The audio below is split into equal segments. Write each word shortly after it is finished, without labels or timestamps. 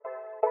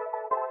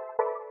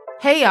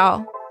Hey,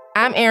 y'all.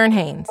 I'm Erin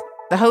Haynes,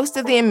 the host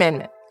of The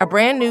Amendment, a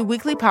brand new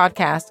weekly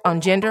podcast on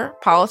gender,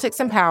 politics,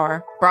 and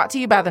power, brought to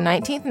you by the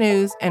 19th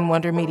News and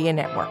Wonder Media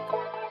Network.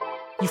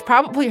 You've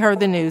probably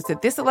heard the news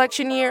that this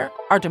election year,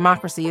 our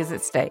democracy is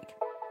at stake.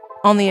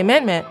 On The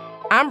Amendment,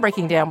 I'm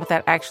breaking down what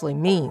that actually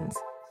means,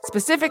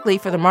 specifically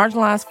for the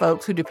marginalized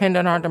folks who depend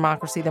on our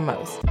democracy the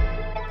most.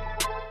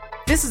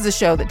 This is a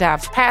show that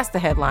dives past the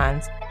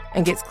headlines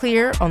and gets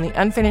clear on the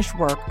unfinished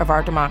work of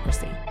our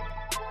democracy.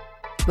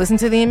 Listen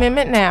to The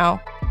Amendment now,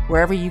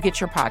 wherever you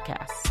get your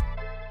podcasts.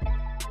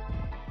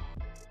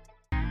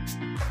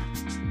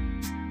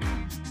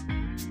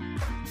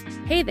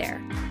 Hey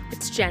there,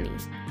 it's Jenny.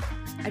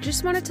 I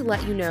just wanted to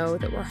let you know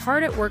that we're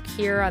hard at work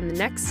here on the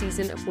next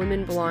season of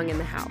Women Belong in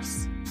the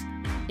House.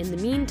 In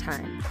the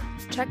meantime,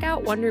 check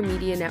out Wonder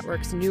Media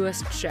Network's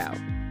newest show.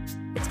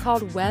 It's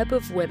called Web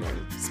of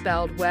Women,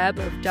 spelled Web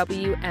of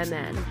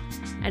W-M-N,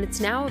 and it's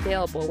now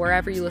available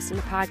wherever you listen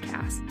to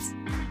podcasts.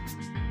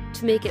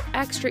 To make it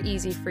extra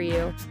easy for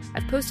you,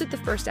 I've posted the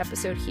first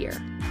episode here.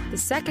 The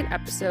second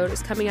episode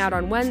is coming out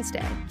on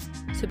Wednesday,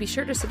 so be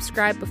sure to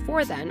subscribe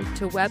before then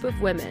to Web of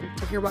Women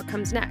to hear what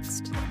comes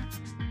next.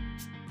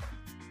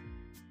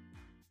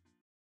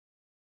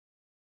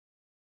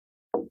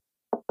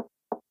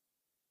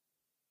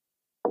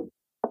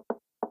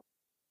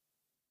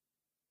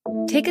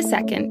 Take a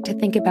second to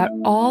think about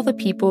all the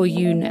people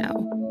you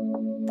know.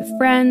 The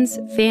friends,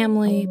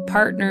 family,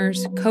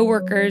 partners,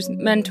 coworkers,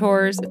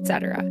 mentors,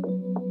 etc.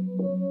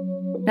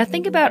 Now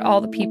think about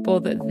all the people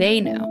that they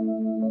know.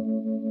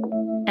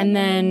 And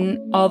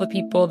then all the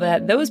people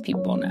that those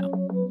people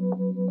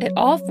know. It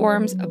all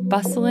forms a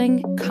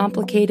bustling,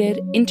 complicated,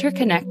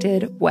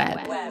 interconnected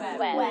web.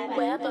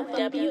 Web of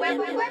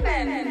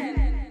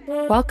Women.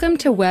 Welcome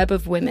to Web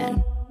of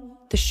Women,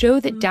 the show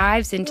that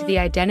dives into the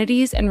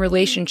identities and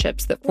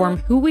relationships that form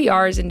who we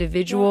are as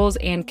individuals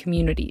and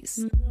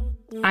communities.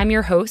 I'm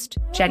your host,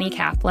 Jenny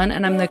Kaplan,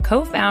 and I'm the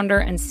co-founder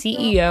and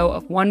CEO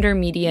of Wonder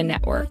Media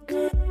Network.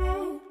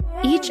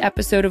 Each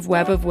episode of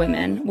Web of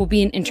Women will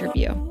be an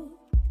interview.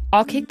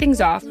 I'll kick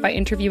things off by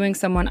interviewing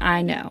someone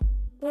I know.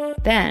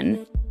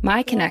 Then,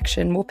 my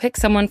connection will pick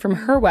someone from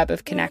her web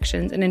of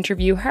connections and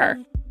interview her.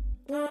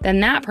 Then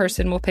that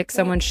person will pick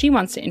someone she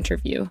wants to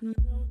interview.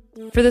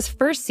 For this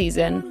first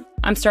season,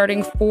 I'm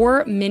starting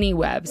 4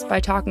 mini-webs by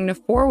talking to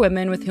 4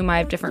 women with whom I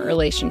have different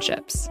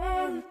relationships.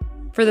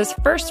 For this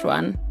first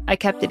one, I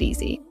kept it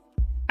easy.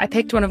 I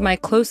picked one of my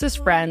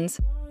closest friends,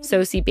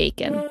 Sosie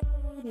Bacon.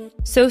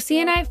 Sosie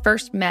and I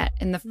first met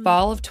in the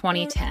fall of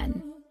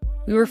 2010.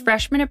 We were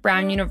freshmen at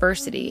Brown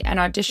University and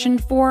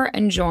auditioned for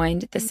and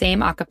joined the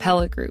same a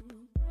cappella group.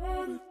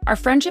 Our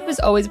friendship has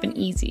always been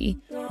easy,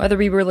 whether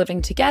we were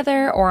living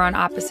together or on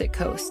opposite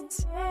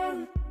coasts.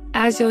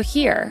 As you'll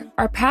hear,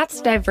 our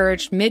paths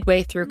diverged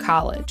midway through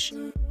college.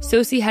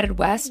 Sosie headed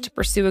west to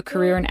pursue a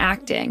career in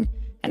acting,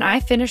 and I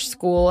finished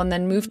school and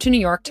then moved to New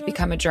York to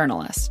become a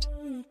journalist.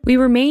 We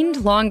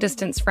remained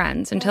long-distance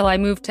friends until I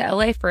moved to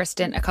LA for a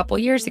stint a couple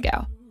years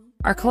ago.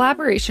 Our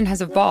collaboration has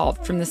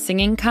evolved from the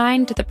singing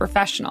kind to the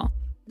professional.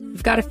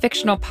 We've got a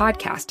fictional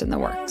podcast in the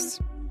works.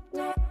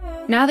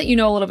 Now that you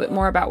know a little bit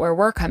more about where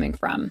we're coming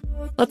from,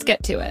 let's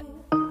get to it.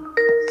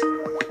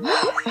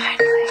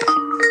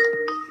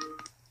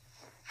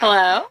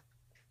 Hello?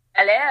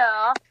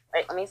 Hello.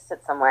 Wait, let me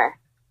sit somewhere.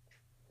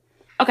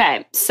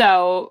 Okay,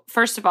 so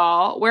first of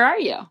all, where are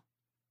you?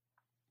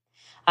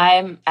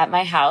 I'm at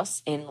my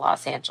house in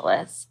Los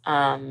Angeles,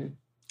 and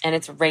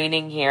it's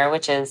raining here,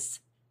 which is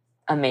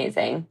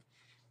amazing.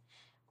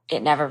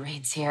 It never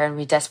rains here, and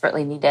we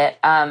desperately need it.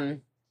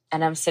 And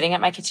I'm sitting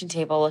at my kitchen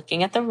table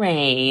looking at the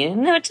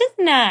rain, which is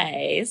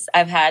nice.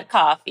 I've had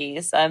coffee,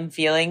 so I'm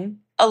feeling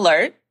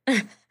alert.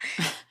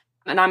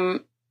 And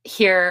I'm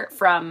here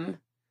from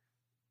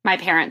my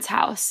parents'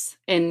 house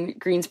in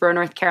Greensboro,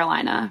 North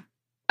Carolina.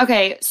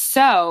 Okay,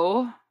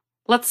 so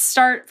let's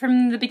start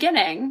from the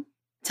beginning.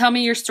 Tell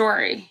me your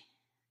story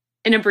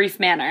in a brief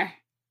manner.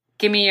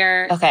 Give me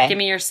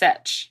your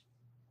sitch.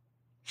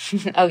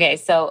 Okay,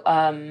 so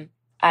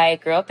I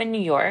grew up in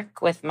New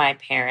York with my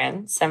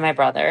parents and my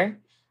brother.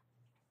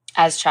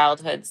 As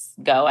childhoods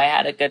go, I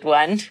had a good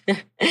one.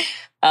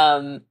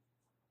 I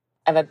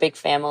have a big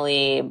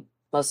family.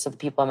 Most of the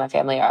people in my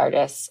family are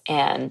artists.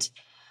 And,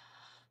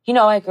 you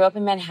know, I grew up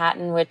in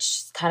Manhattan, which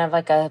is kind of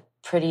like a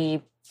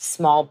pretty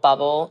small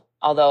bubble,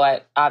 although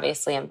I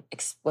obviously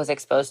was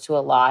exposed to a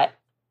lot,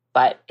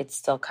 but it's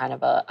still kind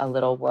of a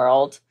little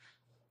world.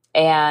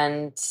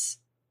 And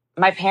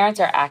my parents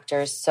are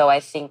actors, so I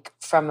think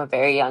from a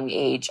very young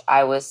age,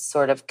 I was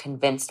sort of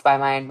convinced by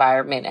my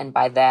environment and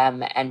by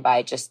them and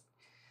by just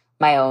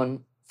my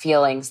own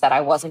feelings that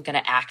I wasn't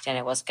going to act and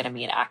I wasn't going to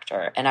be an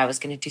actor and I was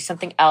going to do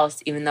something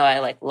else, even though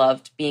I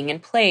loved being in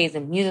plays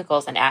and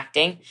musicals and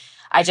acting.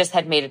 I just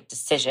had made a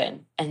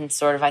decision. And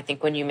sort of, I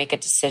think when you make a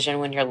decision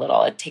when you're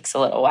little, it takes a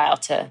little while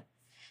to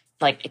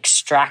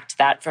extract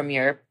that from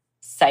your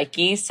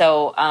psyche.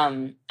 So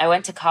I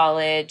went to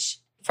college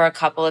for a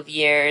couple of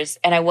years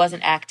and I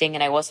wasn't acting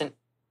and I wasn't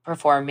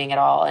performing at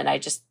all. And I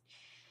just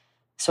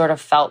sort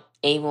of felt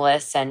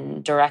aimless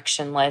and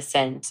directionless.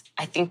 And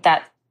I think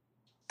that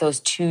those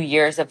 2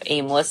 years of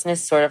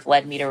aimlessness sort of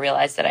led me to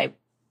realize that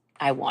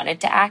I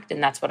wanted to act,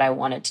 and that's what I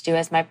wanted to do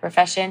as my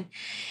profession.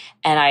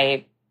 And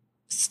I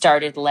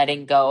started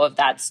letting go of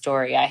that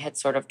story I had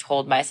sort of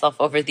told myself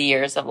over the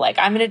years of like,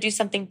 I'm going to do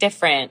something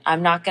different.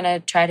 I'm not going to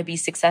try to be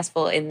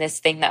successful in this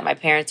thing that my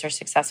parents are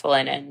successful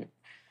in. And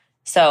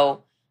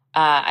so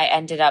I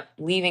ended up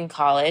leaving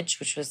college,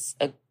 which was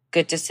a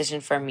good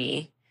decision for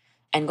me,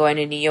 and going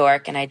to New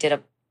York. And I did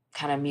a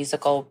kind of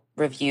musical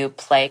review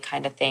play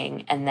kind of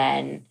thing. And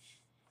then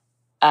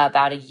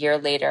about a year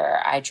later,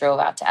 I drove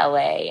out to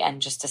LA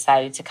and just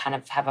decided to kind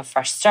of have a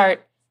fresh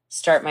start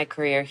my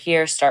career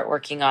here, start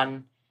working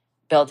on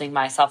building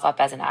myself up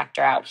as an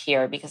actor out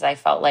here, because I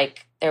felt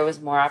like there was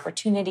more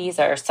opportunities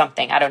or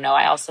something. I don't know.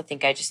 I also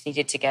think I just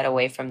needed to get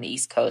away from the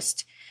East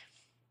Coast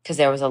because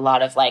there was a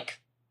lot of like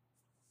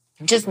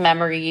just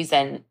memories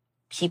and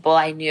people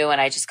I knew, and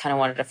I just kind of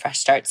wanted a fresh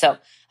start. So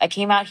I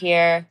came out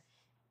here,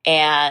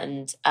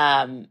 and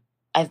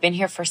I've been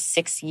here for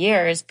 6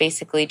 years,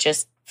 basically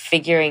just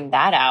figuring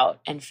that out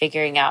and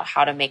figuring out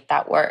how to make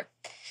that work.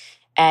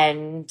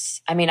 And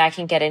I mean, I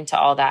can get into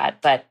all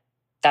that, but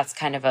that's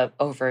kind of an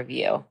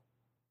overview.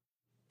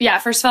 Yeah,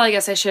 first of all, I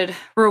guess I should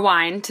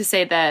rewind to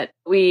say that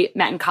we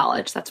met in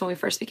college. That's when we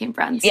first became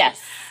friends.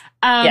 Yes.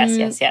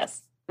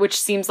 Yes. Which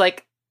seems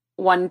like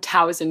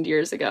 1,000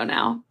 years ago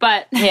now.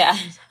 But yeah,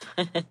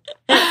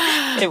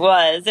 it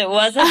was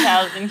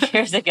 1,000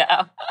 years ago.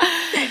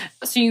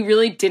 So you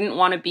really didn't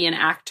want to be an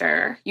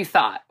actor, you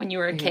thought, when you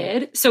were a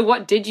kid. So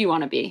what did you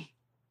want to be?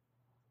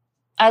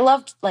 I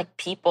loved like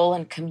people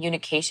and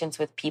communications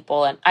with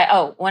people. And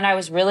when I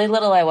was really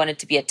little, I wanted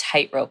to be a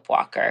tightrope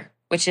walker,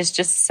 which is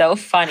just so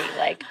funny.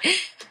 Like,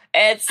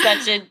 it's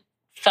such a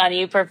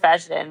funny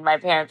profession. My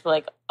parents were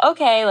like,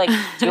 okay, like,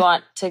 do you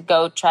want to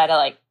go try to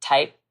like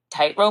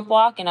tightrope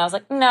walk? And I was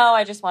like, no,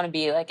 I just want to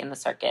be like in the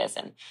circus.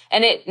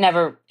 And it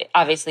never,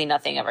 obviously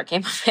nothing ever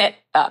came of it,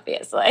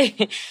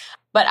 obviously.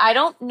 But I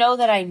don't know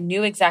that I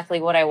knew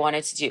exactly what I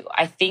wanted to do.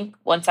 I think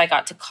once I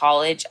got to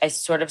college, I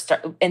sort of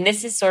started, and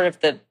this is sort of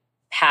the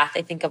path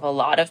I think of a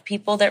lot of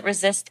people that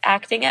resist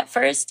acting at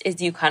first,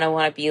 is you kind of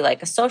want to be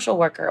like a social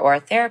worker or a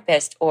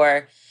therapist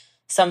or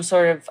some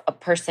sort of a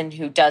person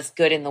who does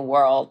good in the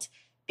world,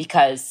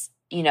 because,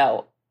 you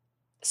know,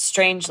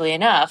 strangely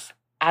enough,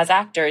 as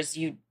actors,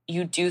 you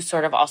do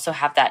sort of also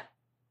have that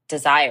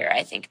desire,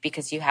 I think,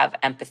 because you have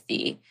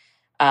empathy,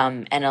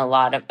 and a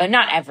lot of,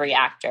 not every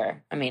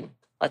actor, I mean,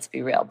 let's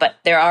be real, but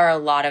there are a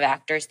lot of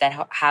actors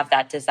that have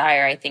that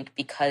desire, I think,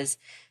 because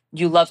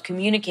you love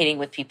communicating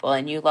with people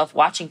and you love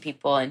watching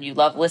people and you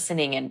love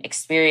listening and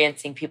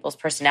experiencing people's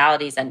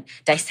personalities and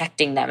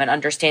dissecting them and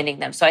understanding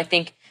them. So I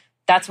think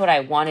that's what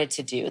I wanted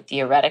to do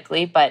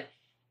theoretically, but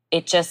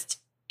it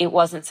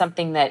wasn't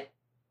something that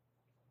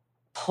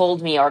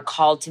pulled me or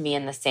called to me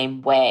in the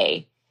same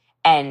way.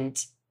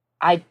 And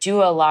I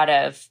do a lot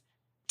of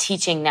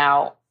teaching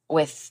now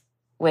with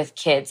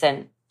kids,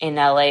 and in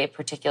LA,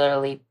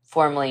 particularly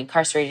formerly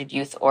incarcerated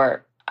youth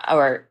or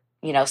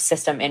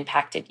system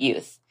impacted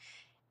youth.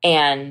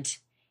 And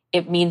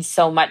it means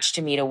so much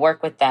to me to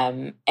work with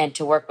them and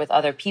to work with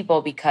other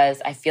people,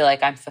 because I feel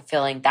like I'm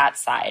fulfilling that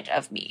side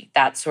of me,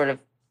 that sort of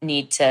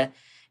need to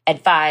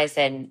advise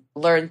and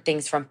learn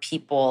things from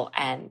people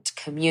and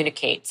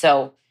communicate.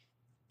 So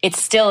it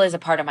still is a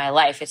part of my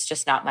life. It's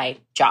just not my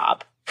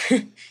job.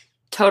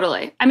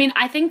 Totally. I mean,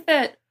 I think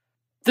that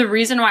the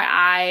reason why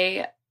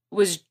I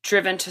was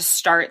driven to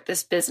start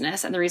this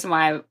business, and the reason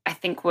why I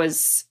think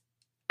was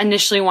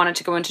initially wanted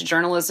to go into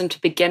journalism to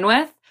begin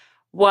with,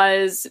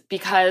 was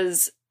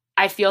because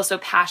I feel so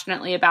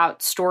passionately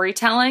about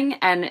storytelling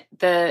and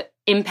the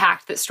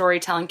impact that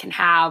storytelling can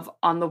have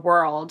on the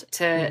world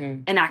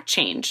to enact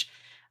change.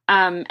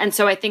 And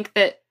so I think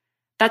that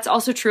that's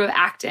also true of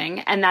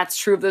acting, and that's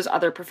true of those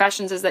other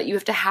professions, is that you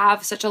have to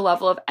have such a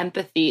level of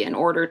empathy in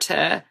order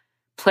to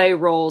play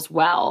roles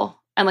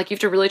well. And like, you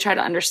have to really try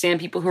to understand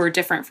people who are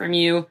different from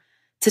you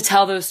to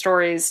tell those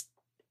stories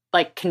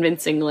like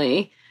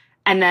convincingly,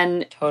 and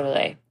then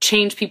totally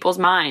change people's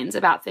minds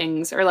about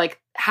things, or like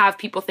have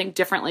people think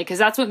differently. Because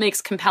that's what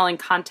makes compelling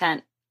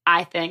content,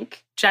 I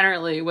think,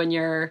 generally, when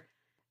you're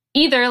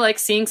either like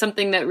seeing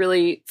something that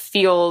really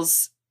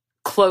feels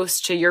close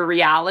to your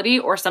reality,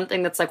 or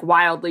something that's like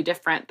wildly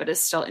different but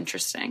is still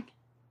interesting.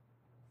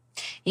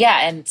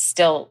 Yeah, and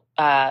still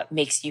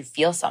makes you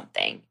feel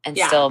something, and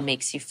still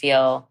makes you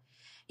feel,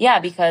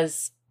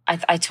 because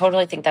I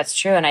totally think that's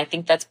true. And I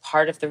think that's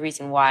part of the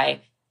reason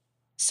why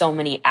so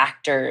many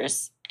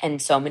actors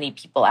and so many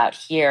people out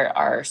here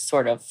are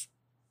sort of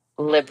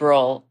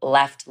liberal,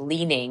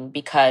 left-leaning,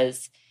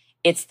 because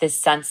it's this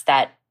sense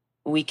that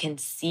we can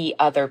see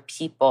other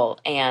people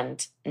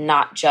and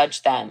not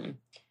judge them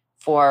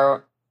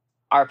for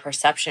our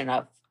perception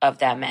of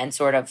them, and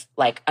sort of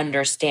like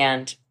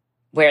understand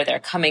where they're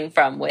coming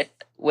from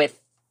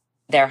with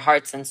their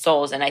hearts and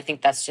souls. And I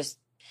think that's just,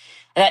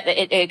 that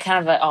it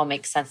kind of all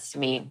makes sense to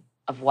me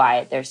of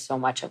why there's so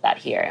much of that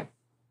here.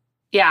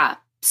 Yeah.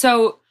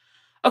 So,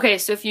 okay.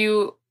 So if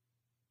you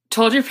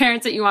told your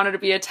parents that you wanted to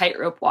be a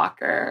tightrope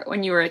walker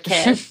when you were a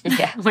kid.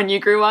 Yeah. When you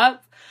grew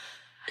up.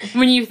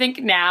 When you think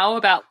now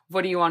about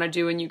what do you want to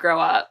do when you grow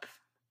up,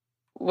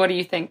 what do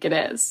you think it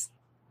is?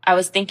 I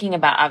was thinking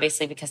about,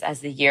 obviously, because as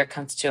the year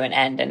comes to an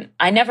end, and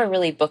I never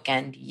really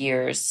bookend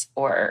years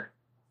or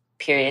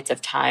periods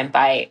of time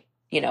by,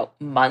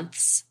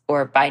 months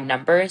or by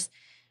numbers.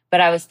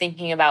 But I was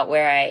thinking about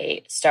where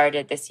I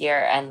started this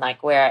year and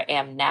like where I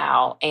am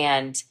now.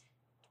 And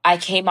I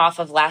came off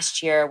of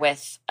last year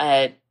with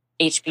a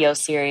HBO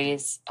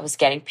series. I was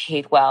getting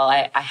paid well.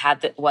 I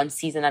had the one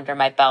season under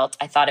my belt.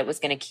 I thought it was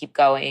going to keep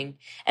going.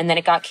 And then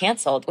it got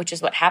canceled, which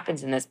is what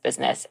happens in this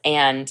business.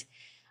 And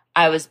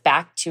I was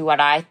back to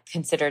what I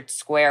considered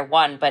square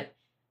one, but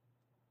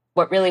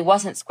what really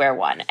wasn't square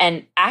one.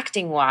 And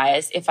acting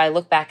wise, if I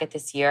look back at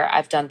this year,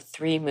 I've done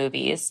 3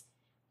 movies,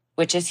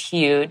 which is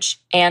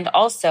huge. And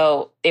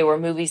also they were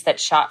movies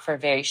that shot for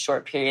very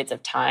short periods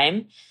of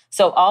time.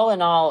 So all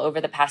in all, over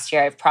the past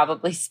year, I've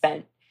probably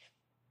spent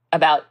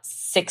about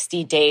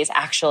 60 days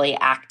actually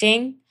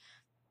acting,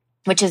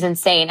 which is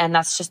insane. And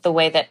that's just the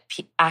way that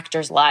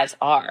actors' lives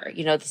are.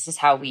 This is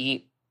how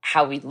we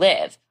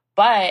live.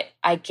 But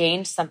I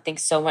gained something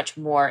so much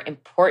more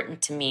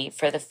important to me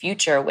for the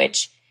future,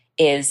 which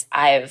is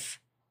I've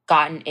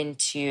gotten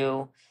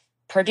into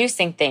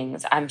producing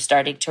things. I'm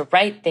starting to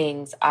write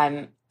things.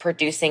 I'm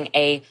producing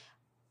a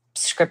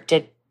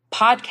scripted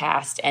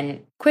podcast.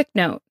 And quick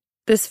note,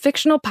 this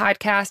fictional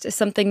podcast is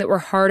something that we're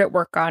hard at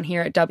work on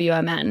here at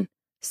WMN.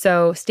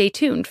 So stay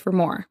tuned for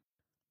more.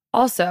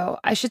 Also,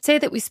 I should say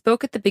that we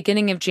spoke at the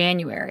beginning of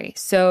January,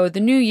 so the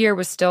new year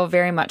was still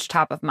very much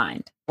top of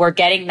mind. We're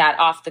getting that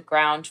off the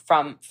ground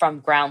from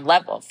ground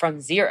level,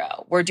 from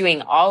zero. We're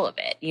doing all of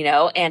it,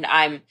 and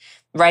I'm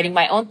writing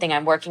my own thing.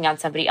 I'm working on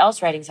somebody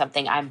else writing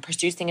something. I'm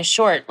producing a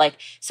short.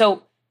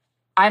 So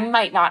I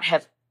might not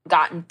have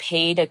gotten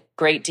paid a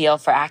great deal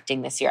for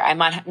acting this year. I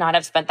might not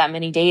have spent that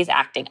many days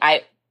acting.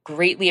 I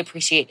greatly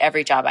appreciate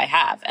every job I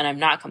have, and I'm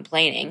not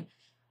complaining.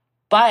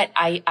 But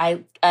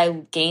I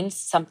gained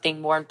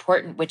something more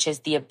important, which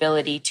is the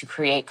ability to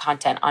create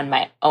content on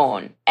my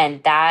own.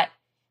 And that,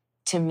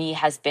 to me,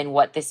 has been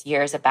what this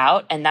year is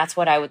about. And that's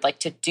what I would like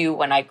to do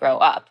when I grow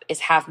up,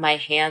 is have my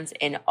hands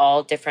in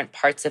all different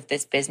parts of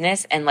this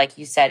business. And like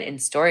you said, in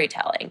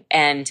storytelling.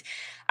 And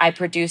I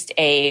produced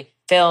a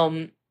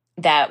film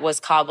that was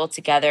cobbled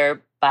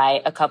together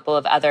by a couple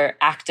of other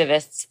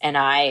activists and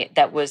I,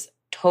 that was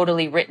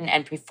totally written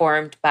and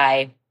performed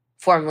by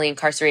formerly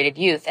incarcerated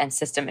youth and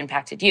system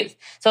impacted youth.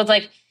 So it's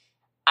like,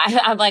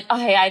 I'm like,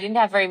 okay, I didn't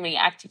have very many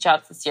acting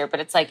jobs this year, but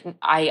it's like,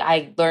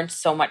 I learned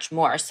so much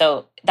more.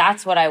 So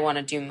that's what I want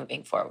to do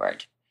moving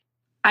forward.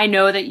 I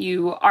know that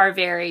you are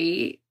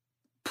very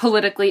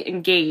politically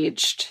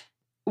engaged.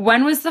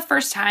 When was the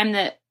first time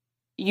that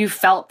you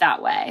felt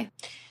that way?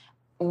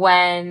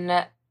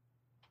 When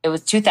it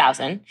was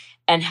 2000.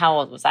 And how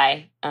old was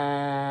I? 8?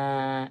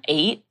 I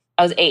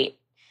was 8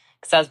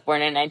 because I was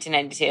born in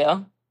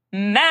 1992.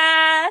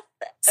 Math.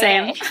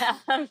 Same.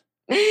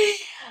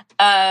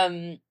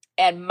 Okay.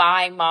 And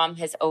my mom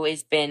has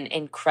always been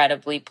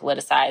incredibly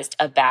politicized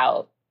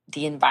about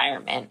the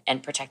environment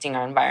and protecting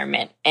our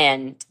environment.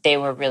 And they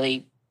were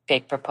really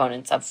big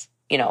proponents of,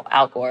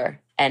 Al Gore.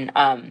 And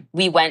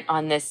we went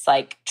on this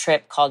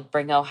trip called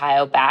Bring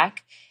Ohio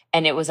Back.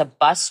 And it was a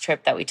bus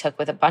trip that we took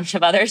with a bunch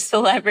of other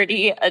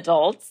celebrity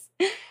adults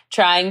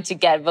trying to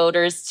get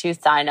voters to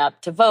sign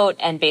up to vote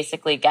and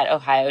basically get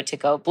Ohio to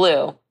go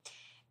blue.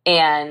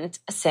 And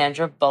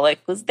Sandra Bullock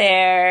was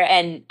there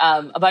and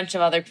a bunch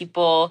of other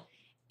people.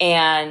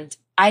 And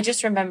I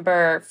just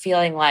remember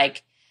feeling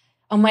like,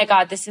 oh my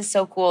God, this is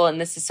so cool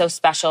and this is so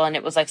special. And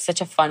it was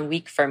such a fun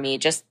week for me,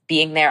 just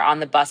being there on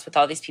the bus with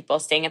all these people,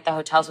 staying at the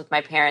hotels with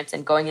my parents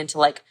and going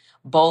into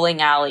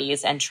bowling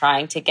alleys and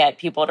trying to get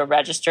people to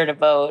register to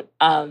vote.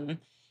 And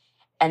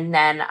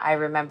then I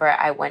remember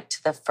I went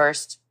to the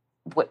first,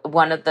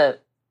 one of the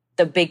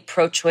big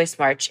pro-choice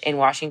march in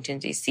Washington,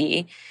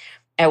 D.C.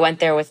 I went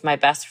there with my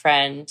best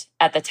friend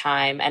at the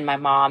time and my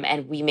mom,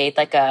 and we made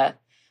a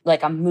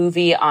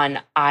movie on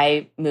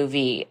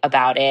iMovie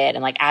about it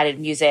and added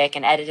music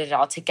and edited it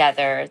all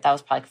together. That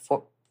was probably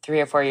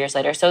 3 or 4 years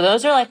later. So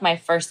those are my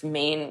first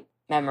main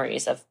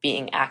memories of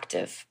being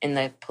active in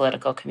the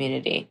political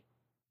community.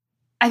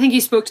 I think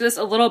you spoke to this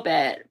a little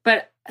bit,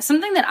 but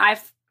something that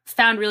I've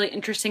found really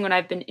interesting when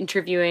I've been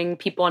interviewing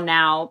people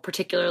now,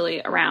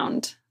 particularly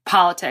around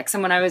politics,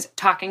 and when I was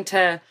talking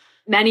to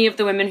many of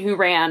the women who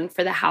ran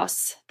for the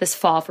House this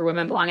fall for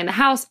Women Belong in the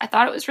House, I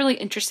thought it was really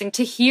interesting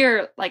to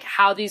hear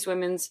how these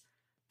women's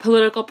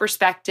political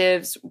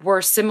perspectives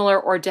were similar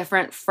or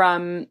different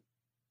from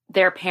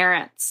their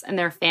parents and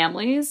their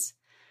families.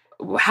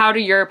 How do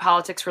your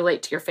politics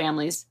relate to your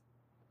families?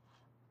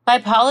 My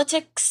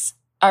politics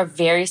are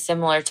very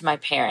similar to my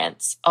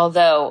parents,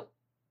 although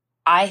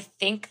I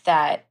think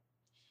that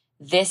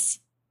this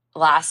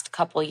last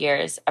couple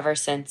years, ever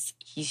since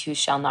He Who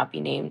Shall Not Be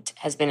Named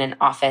has been in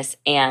office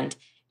and,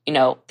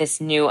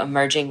 this new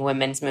emerging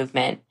women's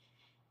movement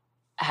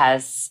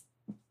has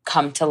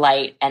come to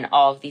light and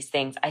all of these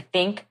things, I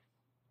think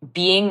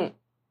being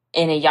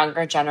in a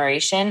younger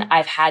generation,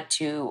 I've had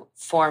to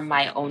form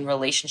my own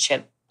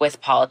relationship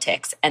with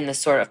politics and the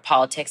sort of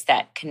politics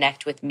that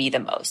connect with me the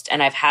most.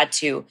 And I've had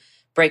to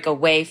break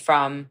away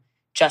from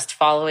just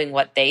following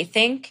what they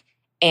think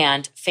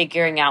and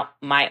figuring out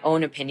my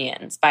own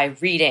opinions by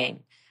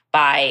reading,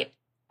 by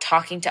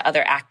talking to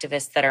other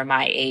activists that are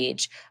my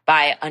age,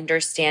 by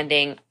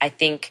understanding. I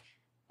think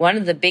one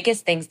of the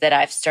biggest things that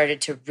I've started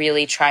to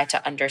really try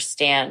to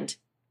understand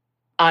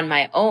on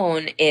my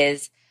own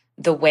is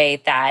the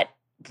way that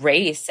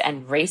race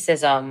and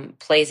racism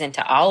plays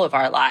into all of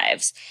our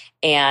lives,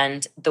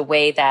 and the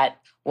way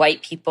that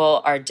white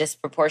people are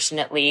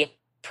disproportionately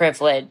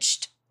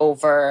privileged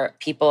over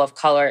people of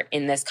color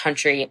in this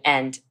country,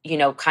 and,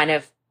 kind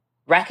of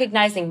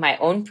recognizing my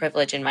own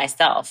privilege in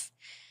myself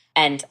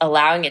and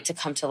allowing it to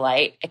come to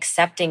light,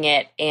 accepting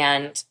it,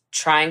 and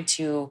trying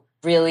to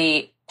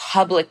really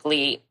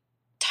publicly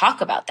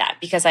talk about that.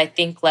 Because I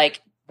think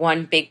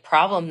one big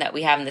problem that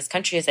we have in this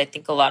country is I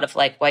think a lot of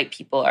white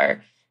people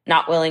are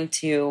not willing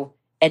to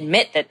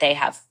admit that they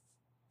have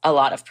a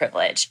lot of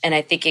privilege. And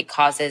I think it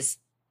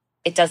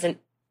doesn't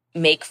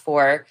make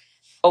for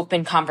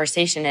open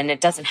conversation, and it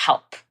doesn't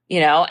help,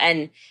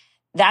 and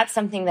that's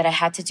something that I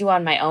had to do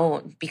on my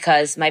own,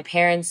 because my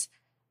parents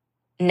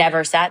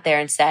never sat there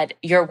and said,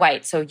 you're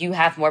white, so you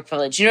have more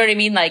privilege. You know what I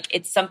mean?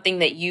 It's something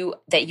that you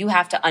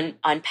have to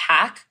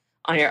unpack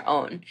on your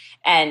own.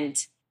 And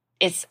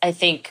it's, I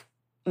think,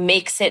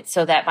 makes it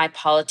so that my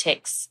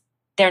politics,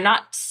 they're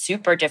not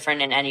super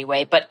different in any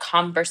way, but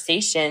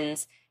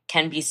conversations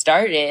can be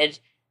started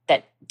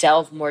that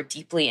delve more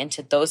deeply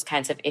into those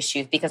kinds of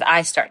issues because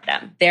I start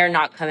them. They're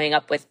not coming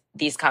up with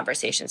these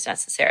conversations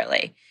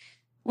necessarily.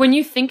 When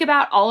you think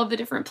about all of the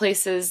different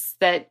places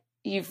that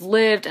you've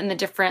lived and the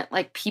different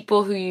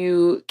people who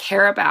you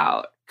care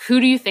about, who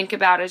do you think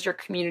about as your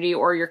community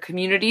or your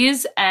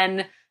communities?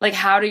 And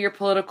how do your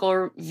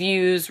political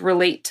views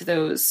relate to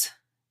those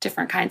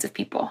different kinds of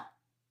people?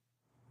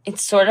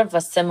 It's sort of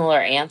a similar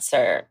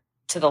answer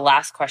to the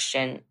last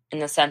question, in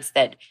the sense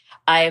that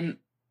I'm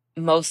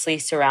mostly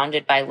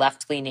surrounded by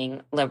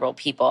left-leaning liberal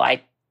people.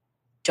 I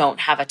don't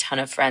have a ton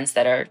of friends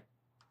that are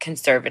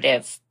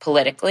conservative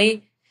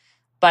politically,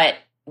 but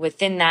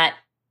within that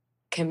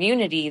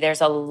community,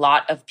 there's a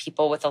lot of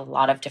people with a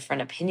lot of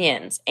different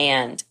opinions.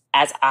 And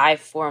as I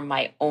form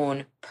my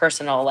own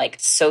personal,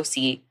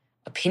 soci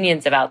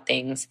opinions about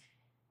things,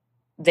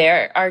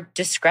 there are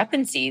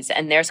discrepancies,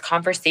 and there's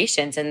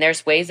conversations, and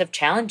there's ways of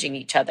challenging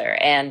each other.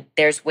 And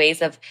there's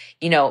ways of,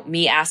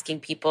 me asking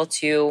people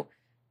to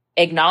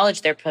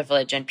acknowledge their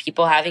privilege and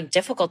people having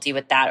difficulty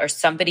with that, or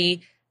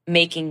somebody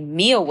making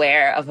me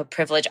aware of a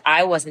privilege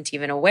I wasn't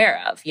even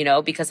aware of,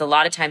 because a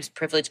lot of times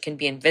privilege can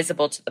be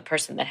invisible to the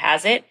person that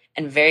has it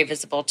and very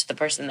visible to the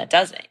person that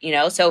doesn't,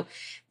 So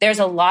there's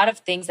a lot of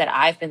things that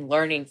I've been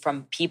learning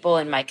from people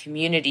in my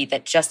community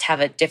that just have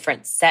a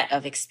different set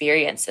of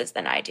experiences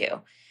than I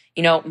do.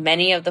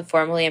 Many of the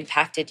formerly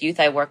impacted youth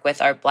I work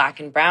with are Black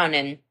and brown,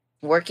 and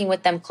working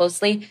with them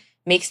closely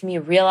makes me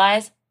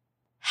realize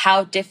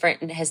how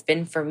different it has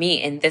been for me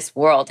in this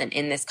world and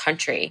in this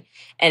country.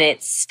 And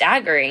it's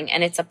staggering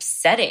and it's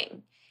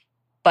upsetting,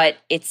 but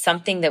it's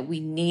something that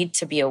we need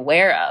to be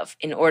aware of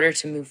in order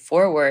to move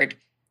forward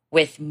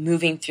with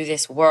moving through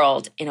this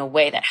world in a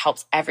way that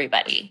helps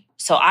everybody.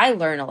 So I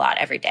learn a lot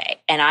every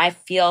day. And I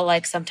feel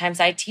like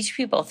sometimes I teach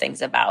people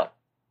things about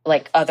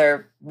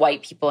other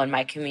white people in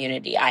my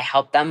community. I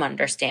help them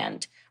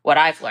understand what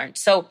I've learned.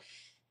 So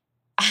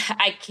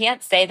I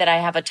can't say that I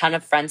have a ton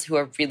of friends who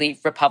are really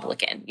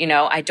Republican.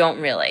 I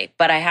don't really,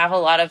 but I have a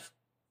lot of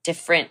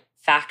different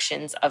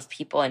factions of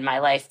people in my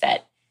life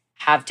that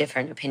have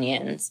different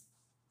opinions,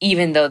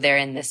 even though they're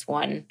in this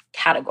one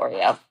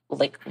category of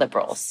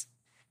liberals.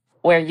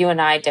 Where you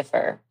and I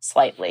differ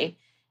slightly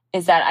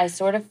is that I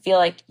sort of feel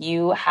like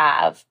you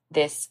have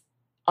this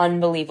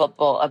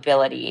unbelievable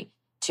ability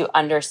to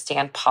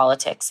understand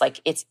politics.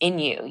 It's in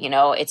you,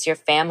 it's your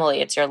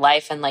family, it's your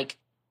life. And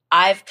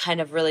I've kind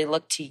of really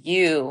looked to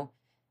you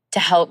to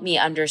help me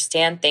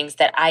understand things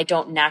that I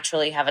don't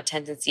naturally have a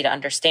tendency to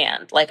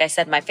understand. Like I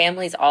said, my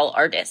family's all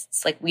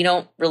artists. We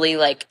don't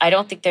really I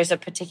don't think there's a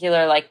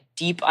particular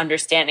deep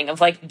understanding of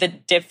the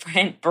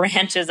different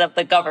branches of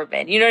the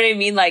government. You know what I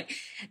mean?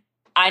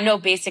 I know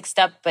basic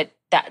stuff, but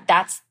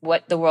that's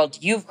what the world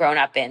you've grown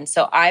up in.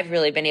 So I've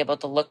really been able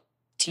to look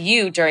to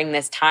you during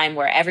this time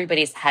where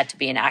everybody's had to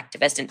be an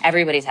activist and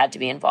everybody's had to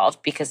be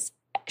involved because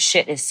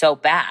shit is so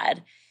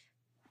bad.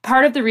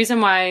 Part of the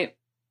reason why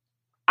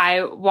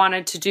I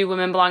wanted to do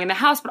Women Belong in the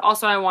House, but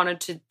also I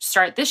wanted to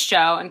start this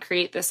show and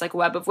create this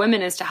web of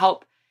women, is to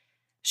help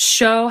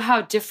show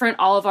how different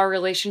all of our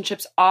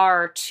relationships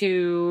are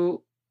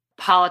to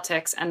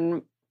politics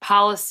and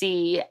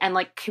policy and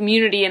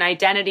community and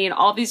identity and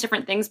all these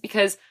different things,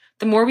 because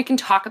the more we can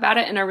talk about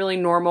it in a really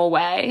normal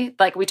way,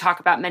 like we talk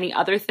about many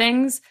other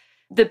things,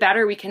 the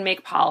better we can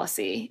make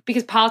policy,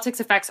 because politics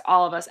affects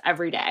all of us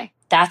every day.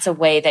 That's a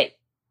way that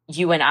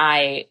you and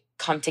I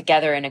come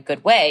together in a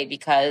good way,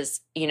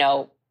 because,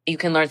 you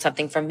can learn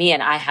something from me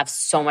and I have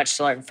so much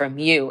to learn from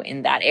you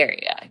in that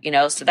area,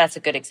 so that's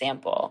a good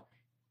example.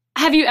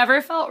 Have you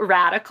ever felt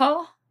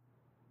radical?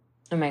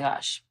 Oh my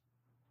gosh.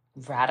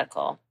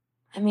 Radical.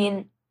 I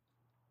mean,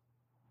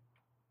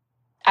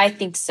 I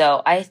think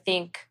so. I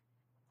think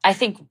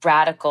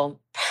radical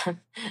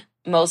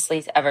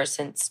mostly ever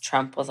since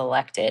Trump was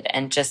elected,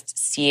 and just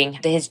seeing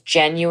his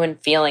genuine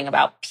feeling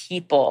about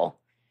people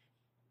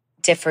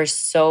differs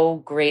so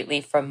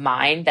greatly from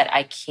mine that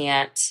I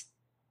can't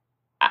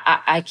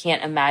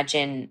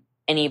imagine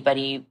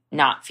anybody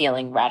not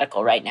feeling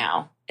radical right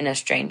now in a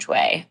strange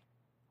way.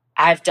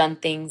 I've done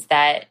things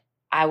that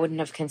I wouldn't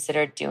have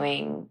considered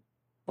doing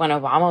when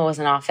Obama was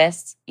in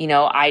office.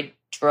 I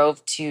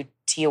drove to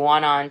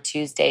Tijuana on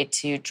Tuesday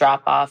to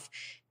drop off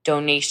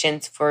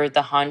donations for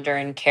the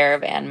Honduran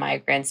caravan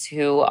migrants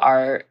who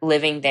are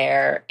living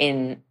there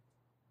in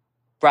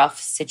rough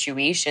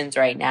situations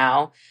right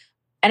now.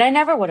 And I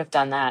never would have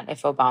done that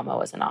if Obama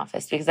was in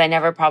office, because I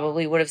never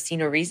probably would have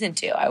seen a reason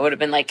to. I would have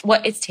been like,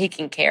 what? It's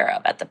taken care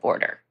of at the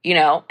border,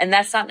 And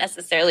that's not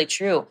necessarily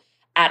true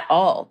at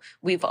all.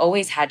 We've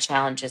always had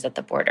challenges at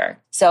the border.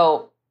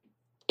 So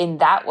in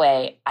that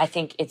way, I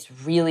think it's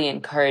really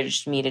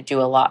encouraged me to do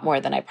a lot more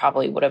than I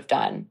probably would have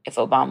done if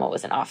Obama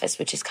was in office,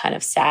 which is kind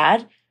of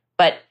sad,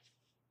 but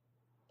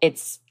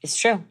it's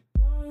true.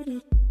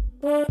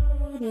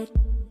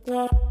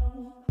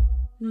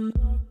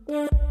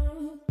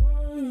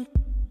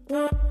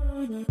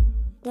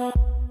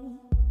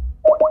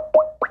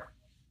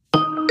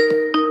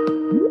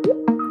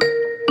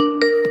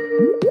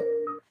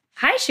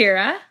 Hi,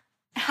 Shira.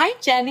 Hi,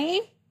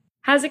 Jenny.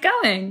 How's it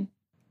going?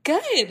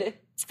 Good.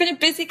 It's been a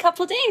busy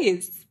couple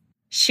days.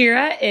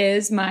 Shira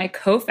is my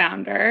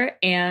co-founder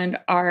and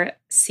our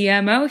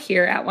CMO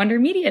here at Wonder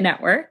Media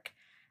Network.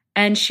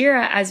 And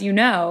Shira, as you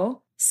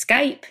know,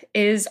 Skype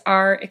is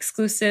our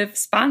exclusive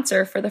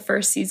sponsor for the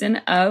first season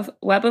of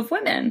Web of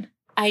Women.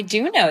 I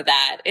do know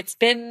that. It's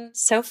been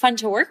so fun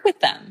to work with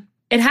them.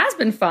 It has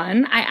been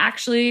fun. I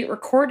actually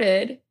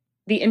recorded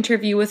the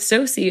interview with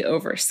Sosie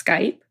over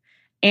Skype.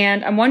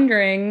 And I'm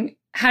wondering,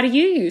 how do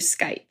you use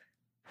Skype?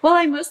 Well,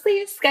 I mostly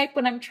use Skype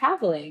when I'm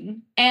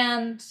traveling.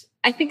 And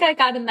I think I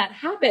got in that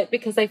habit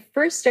because I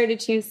first started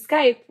to use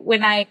Skype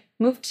when I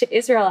moved to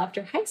Israel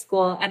after high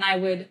school, and I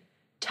would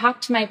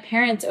talk to my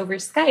parents over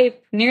Skype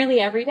nearly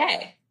every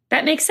day.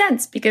 That makes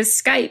sense because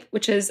Skype,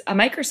 which is a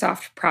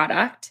Microsoft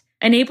product,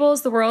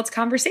 enables the world's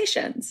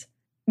conversations.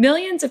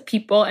 Millions of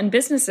people and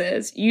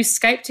businesses use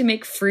Skype to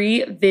make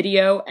free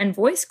video and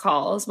voice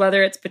calls,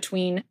 whether it's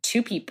between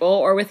two people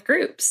or with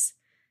groups.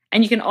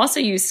 And you can also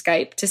use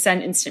Skype to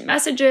send instant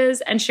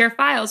messages and share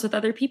files with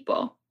other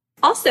people.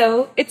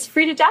 Also, it's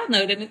free to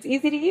download and it's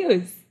easy to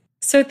use.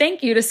 So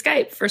thank you to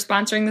Skype for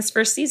sponsoring this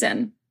first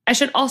season. I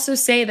should also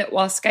say that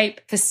while Skype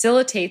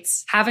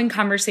facilitates having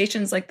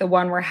conversations like the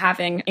one we're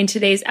having in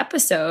today's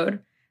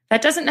episode,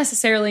 that doesn't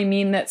necessarily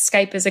mean that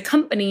Skype as a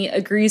company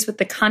agrees with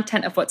the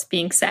content of what's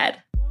being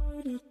said.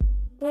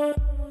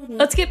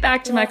 Let's get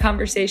back to my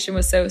conversation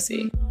with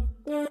Sosie.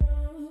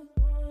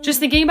 Just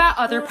thinking about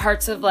other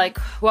parts of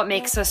what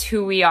makes us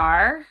who we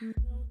are,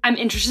 I'm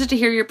interested to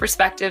hear your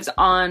perspectives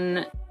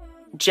on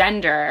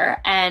gender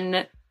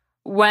and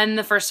when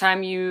the first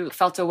time you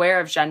felt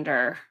aware of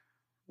gender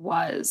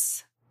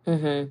was.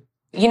 Mm-hmm.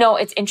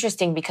 It's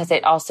interesting because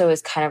it also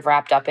is kind of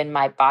wrapped up in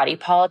my body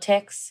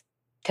politics,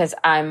 because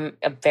I'm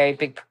a very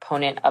big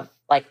proponent of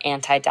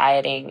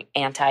anti-dieting,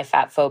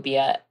 anti-fat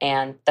phobia,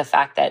 and the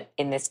fact that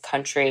in this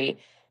country,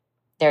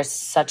 there's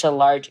such a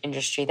large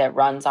industry that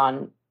runs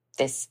on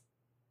this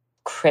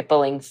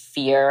crippling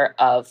fear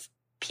of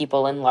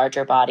people in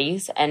larger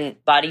bodies.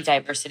 And body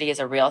diversity is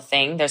a real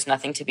thing. There's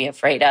nothing to be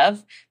afraid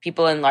of.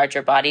 People in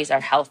larger bodies are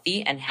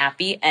healthy and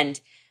happy,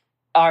 and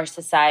our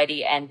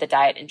society and the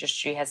diet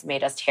industry has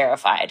made us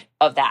terrified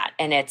of that.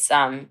 And it's,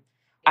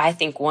 I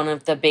think, one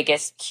of the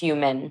biggest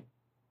human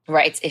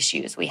rights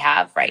issues we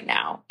have right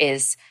now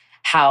is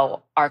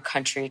how our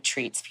country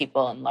treats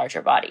people in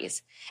larger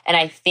bodies. And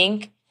I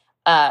think,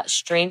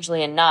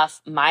 strangely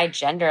enough, my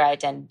gender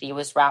identity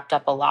was wrapped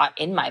up a lot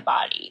in my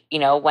body.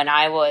 When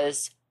I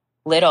was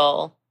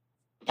little,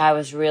 I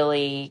was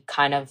really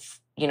kind of,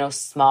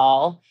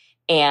 small.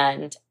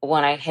 And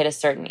when I hit a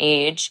certain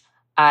age,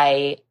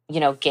 I,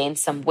 gained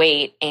some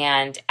weight.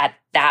 And at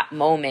that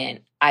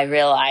moment, I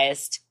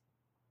realized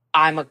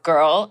I'm a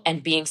girl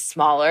and being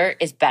smaller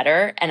is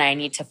better and I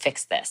need to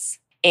fix this.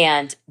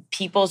 And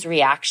people's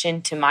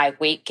reaction to my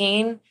weight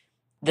gain,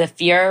 the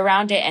fear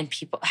around it, and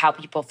how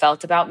people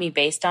felt about me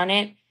based on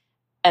it,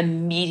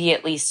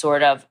 immediately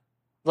sort of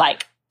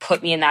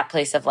put me in that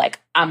place of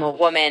I'm a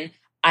woman,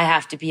 I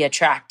have to be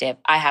attractive,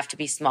 I have to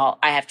be small,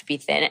 I have to be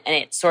thin. And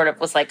it sort of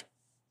was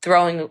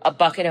throwing a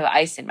bucket of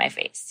ice in my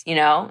face,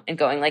 and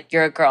going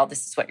you're a girl,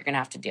 this is what you're going to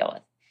have to deal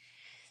with.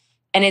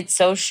 And it's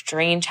so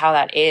strange how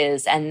that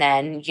is. And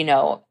then,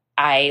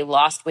 I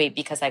lost weight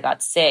because I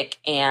got sick,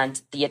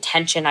 and the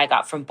attention I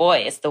got from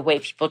boys, the way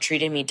people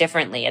treated me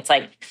differently. It's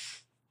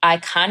I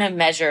kind of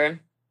measure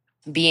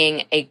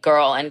being a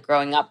girl and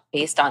growing up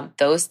based on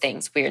those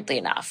things, weirdly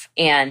enough.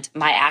 And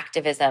my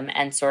activism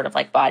and sort of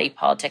body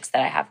politics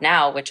that I have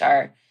now, which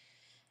are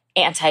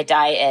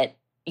anti-diet,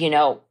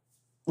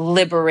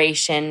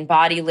 liberation,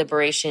 body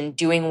liberation,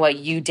 doing what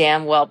you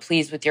damn well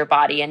please with your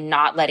body and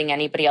not letting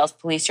anybody else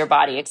police your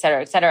body, et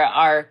cetera,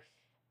 are,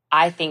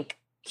 I think,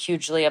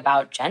 hugely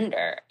about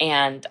gender.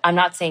 And I'm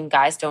not saying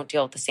guys don't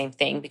deal with the same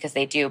thing, because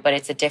they do, but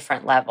it's a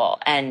different level.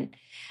 And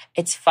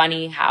it's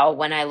funny how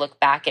when I look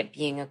back at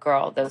being a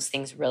girl, those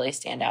things really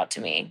stand out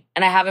to me.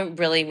 And I haven't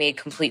really made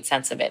complete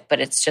sense of it, but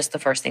it's just the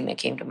first thing that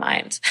came to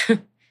mind.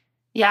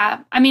 Yeah.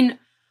 I mean,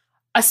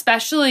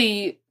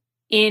 especially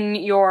in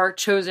your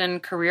chosen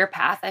career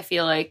path, I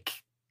feel like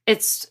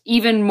it's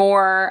even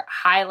more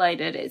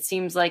highlighted, it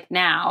seems like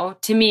now,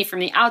 to me from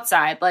the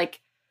outside.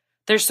 Like,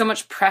 there's so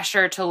much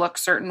pressure to look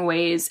certain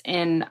ways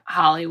in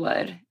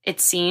Hollywood,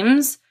 it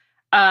seems.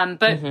 But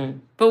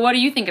what do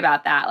you think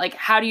about that? Like,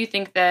 how do you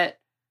think that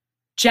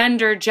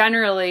gender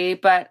generally,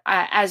 but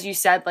as you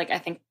said, like, I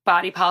think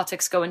body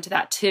politics go into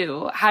that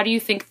too. How do you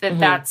think that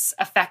that's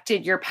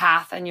affected your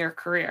path and your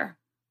career?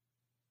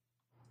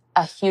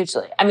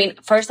 Hugely. I mean,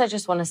 first, I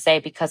just want to say,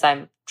 because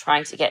I'm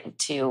trying to get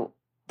into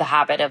the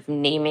habit of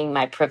naming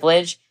my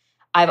privilege,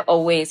 I've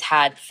always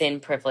had thin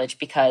privilege,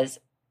 because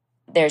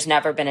there's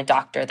never been a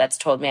doctor that's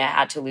told me I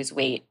had to lose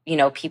weight. You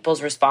know,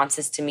 people's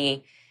responses to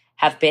me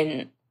have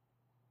been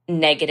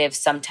negative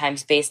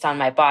sometimes based on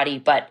my body,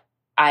 but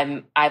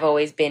I've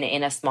always been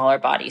in a smaller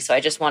body. So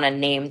I just want to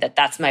name that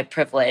that's my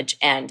privilege,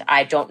 and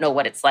I don't know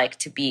what it's like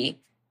to be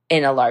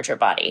in a larger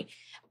body.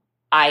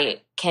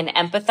 I can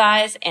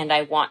empathize, and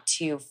I want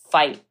to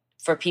fight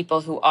for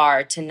people who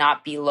are, to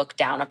not be looked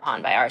down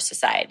upon by our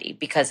society,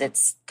 because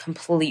it's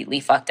completely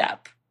fucked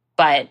up.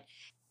 But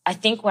I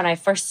think when I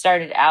first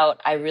started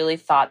out, I really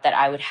thought that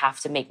I would have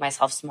to make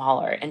myself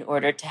smaller in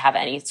order to have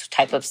any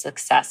type of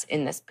success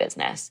in this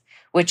business,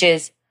 which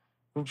is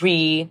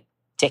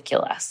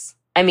ridiculous.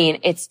 I mean,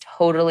 it's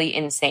totally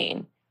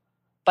insane,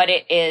 but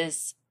it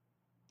is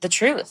the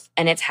truth,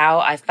 and it's how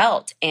I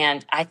felt.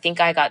 And I think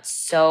I got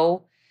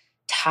so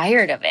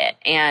tired of it.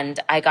 And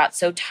I got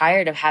so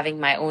tired of having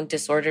my own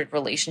disordered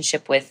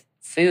relationship with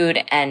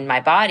food and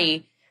my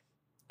body,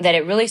 that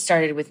it really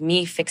started with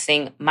me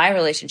fixing my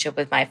relationship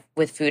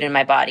with food and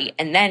my body,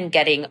 and then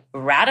getting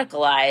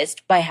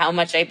radicalized by how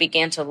much I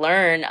began to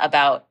learn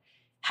about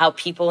how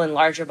people in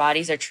larger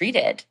bodies are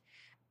treated.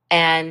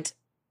 And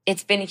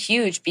it's been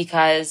huge,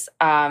 because,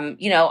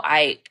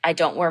 I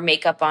don't wear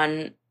makeup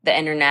on the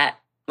internet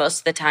most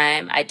of the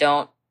time. I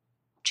don't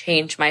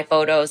change my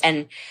photos.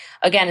 And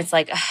again, it's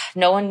like,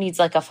 no one needs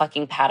like a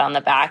fucking pat on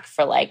the back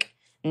for like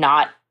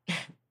not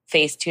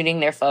face tuning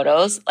their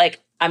photos. Like,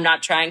 I'm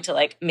not trying to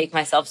like make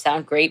myself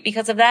sound great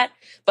because of that,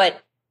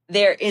 but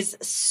there is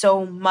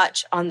so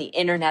much on the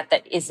internet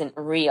that isn't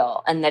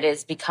real, and that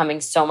is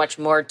becoming so much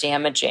more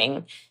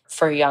damaging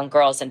for young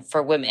girls and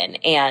for women.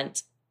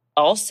 And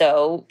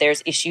also,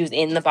 there's issues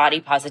in the body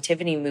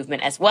positivity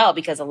movement as well,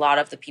 because a lot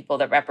of the people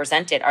that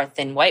represent it are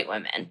thin white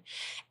women.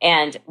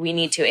 And we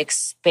need to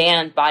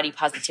expand body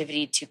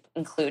positivity to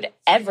include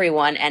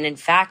everyone. And in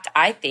fact,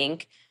 I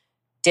think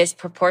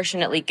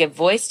disproportionately give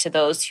voice to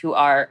those who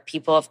are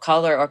people of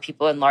color or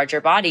people in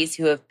larger bodies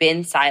who have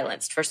been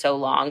silenced for so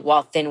long,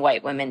 while thin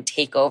white women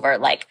take over.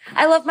 Like,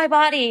 I love my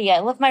body, I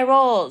love my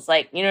roles.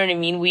 Like, you know what I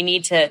mean? We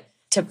need to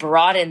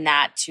broaden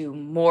that to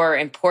more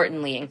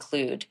importantly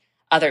include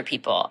other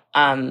people.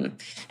 And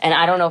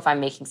I don't know if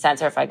I'm making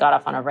sense or if I got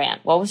off on a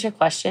rant. What was your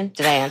question?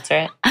 Did I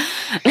answer it?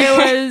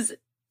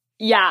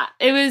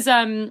 It was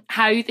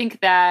how you think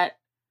that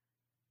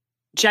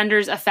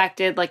gender's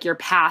affected like your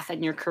path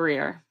and your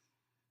career.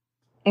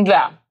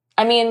 Yeah.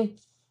 I mean,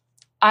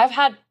 I've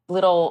had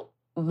little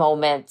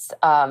moments.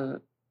 I've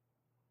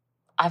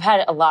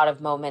had a lot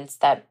of moments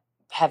that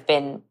have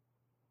been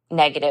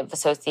negative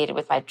associated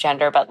with my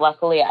gender, but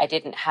luckily I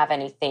didn't have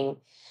anything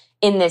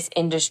in this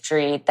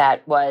industry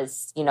that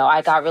was,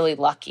 I got really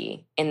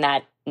lucky in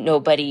that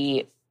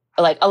nobody,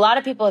 like, a lot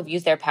of people have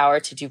used their power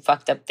to do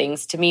fucked up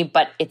things to me,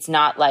 but it's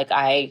not like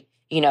I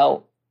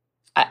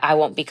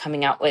won't be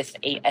coming out with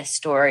a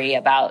story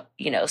about,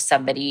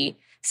 somebody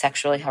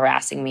sexually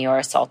harassing me or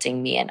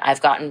assaulting me. And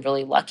I've gotten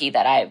really lucky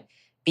that I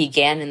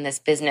began in this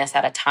business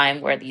at a time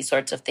where these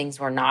sorts of things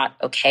were not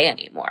okay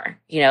anymore,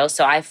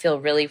 So I feel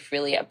really,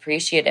 really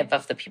appreciative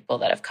of the people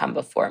that have come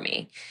before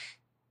me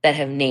that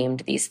have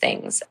named these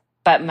things.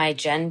 But my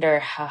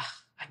gender,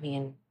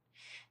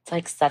 it's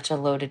like such a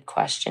loaded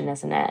question,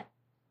 isn't it?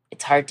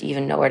 It's hard to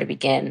even know where to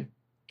begin.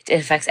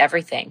 It affects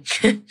everything,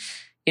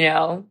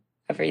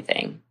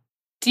 everything.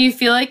 Do you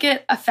feel like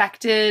it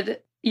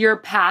affected your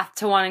path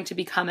to wanting to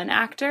become an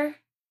actor?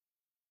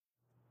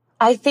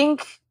 I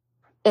think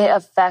it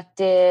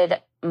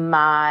affected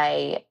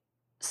my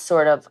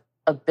sort of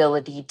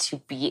ability to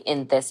be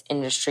in this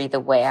industry the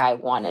way I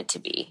wanted to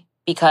be.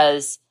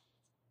 Because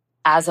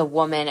as a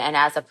woman and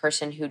as a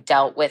person who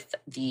dealt with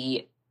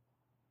the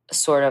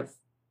sort of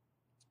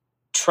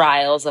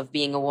trials of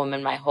being a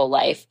woman my whole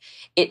life,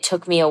 it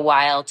took me a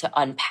while to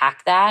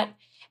unpack that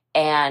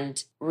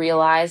and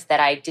realize that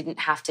I didn't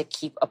have to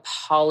keep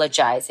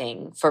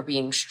apologizing for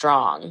being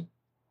strong,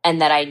 and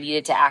that I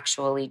needed to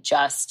actually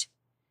just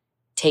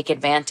take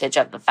advantage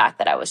of the fact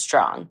that I was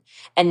strong.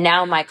 And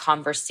now my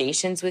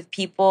conversations with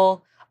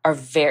people are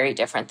very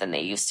different than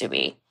they used to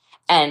be.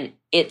 And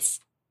it's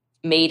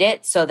made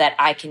it so that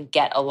I can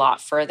get a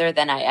lot further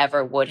than I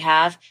ever would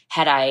have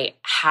had I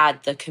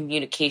had the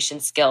communication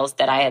skills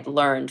that I had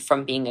learned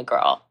from being a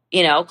girl.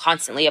 You know,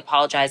 constantly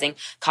apologizing,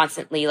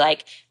 constantly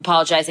like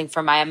apologizing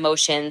for my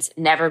emotions,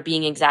 never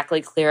being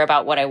exactly clear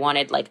about what I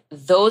wanted. Like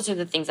those are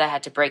the things I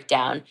had to break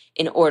down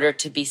in order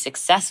to be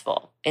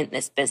successful in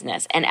this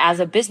business. And as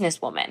a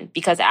businesswoman,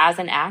 because as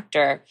an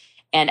actor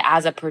and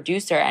as a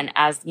producer and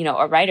as, you know,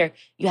 a writer,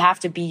 you have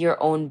to be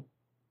your own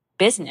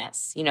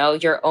business, you know,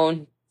 your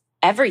own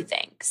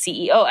everything,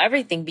 CEO,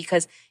 everything,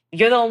 because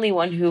you're the only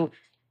one who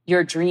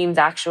your dreams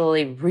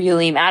actually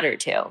really matter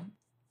to.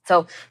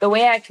 So the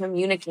way I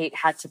communicate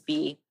had to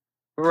be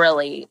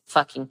really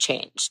fucking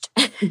changed.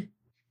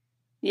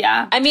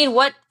 Yeah.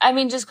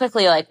 Just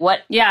quickly, like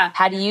Yeah.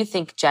 How do you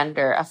think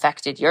gender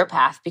affected your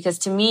path? Because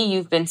to me,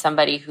 you've been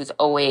somebody who's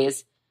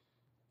always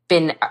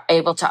been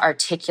able to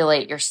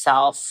articulate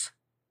yourself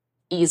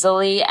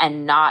easily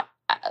and not,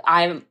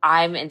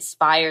 I'm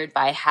inspired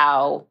by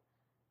how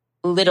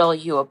little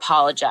you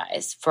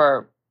apologize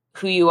for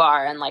who you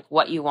are and like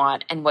what you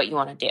want and what you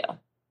want to do.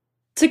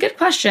 It's a good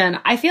question.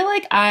 I feel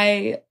like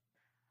I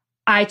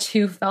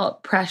too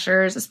felt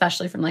pressures,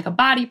 especially from like a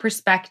body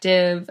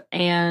perspective.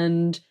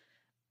 And,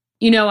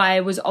 you know,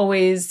 I was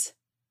always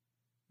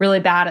really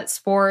bad at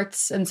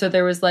sports. And so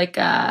there was like,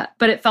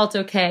 but it felt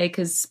okay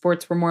because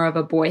sports were more of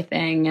a boy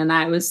thing. And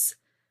I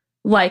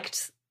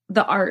liked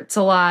the arts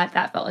a lot.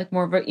 That felt like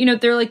more of a, you know,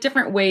 there are like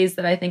different ways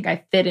that I think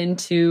I fit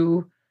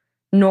into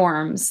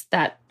norms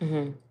that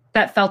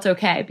felt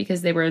okay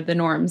because they were the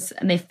norms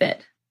and they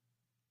fit.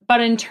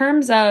 But in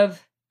terms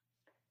of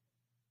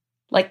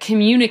like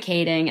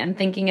communicating and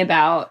thinking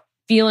about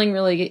feeling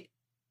really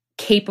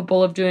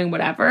capable of doing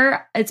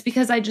whatever, it's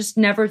because I just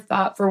never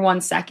thought for 1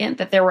 second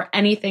that there were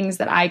any things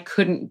that I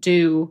couldn't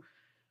do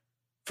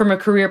from a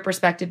career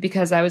perspective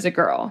because I was a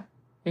girl.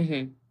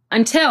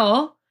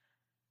 Until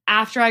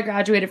after I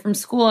graduated from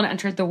school and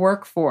entered the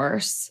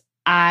workforce,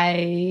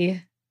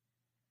 I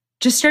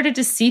just started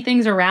to see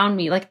things around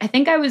me. Like, I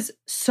think I was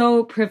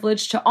so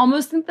privileged to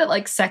almost think that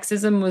like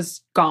sexism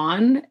was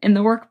gone in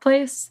the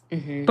workplace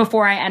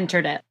before I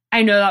entered it.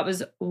 I know that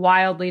was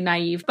wildly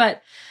naive,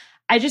 but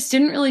I just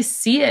didn't really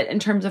see it in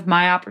terms of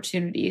my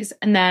opportunities.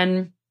 And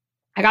then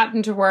I got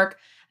into work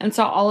and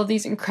saw all of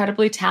these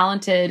incredibly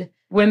talented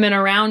women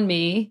around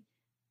me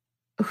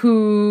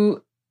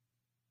who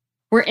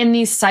were in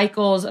these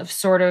cycles of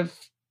sort of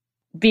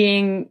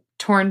being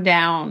torn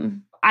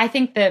down. I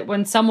think that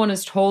when someone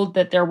is told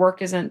that their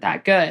work isn't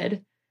that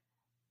good,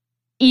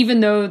 even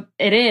though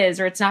it is,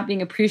 or it's not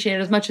being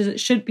appreciated as much as it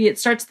should be, it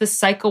starts this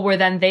cycle where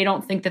then they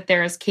don't think that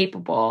they're as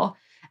capable.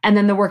 And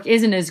then the work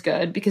isn't as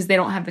good because they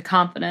don't have the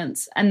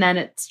confidence. And then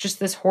it's just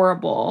this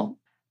horrible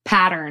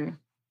pattern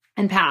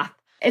and path.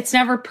 It's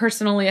never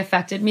personally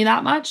affected me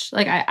that much.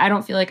 Like, I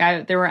don't feel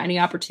like there were any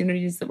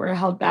opportunities that were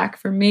held back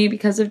for me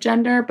because of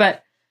gender,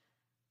 but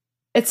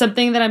it's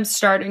something that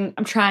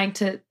I'm trying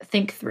to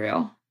think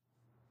through.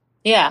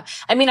 Yeah.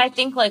 I mean, I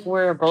think like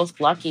we're both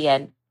lucky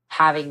in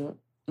having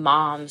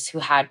moms who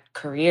had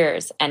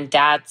careers and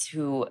dads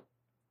who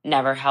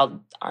never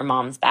held our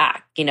moms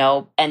back, you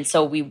know? And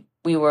so we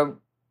were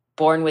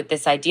born with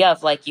this idea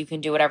of like, you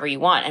can do whatever you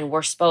want. And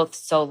we're both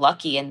so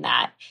lucky in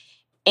that.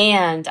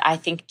 And I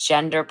think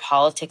gender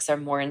politics are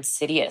more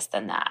insidious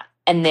than that.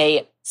 And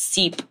they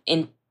seep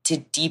into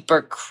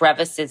deeper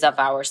crevices of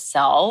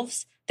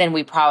ourselves than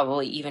we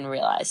probably even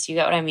realize. You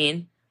get what I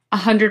mean?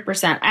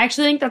 100%. I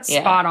actually think that's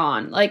spot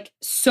on. Like,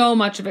 so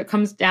much of it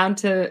comes down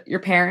to your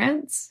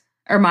parents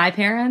or my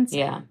parents.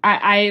 Yeah.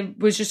 I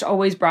was just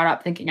always brought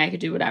up thinking I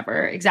could do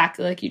whatever,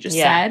 exactly like you just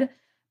said.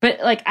 But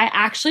like, I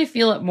actually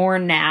feel it more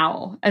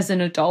now as an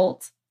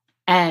adult.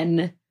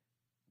 And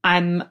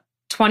I'm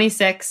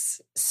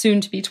 26,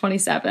 soon to be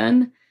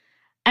 27.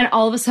 And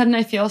all of a sudden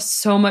I feel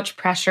so much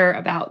pressure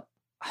about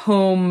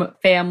home,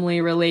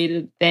 family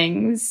related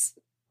things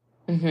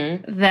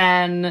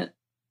than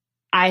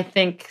I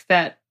think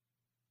that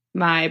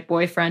my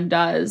boyfriend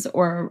does,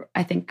 or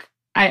I think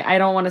I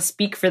don't want to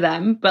speak for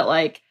them, but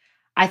like,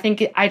 I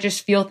think I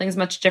just feel things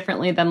much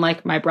differently than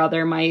like my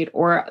brother might,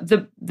 or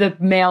the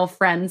male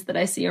friends that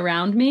I see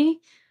around me.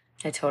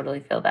 I totally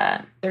feel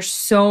that. There's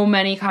so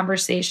many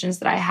conversations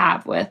that I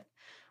have with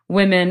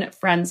women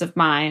friends of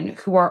mine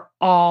who are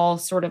all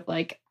sort of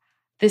like,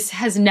 this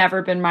has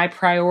never been my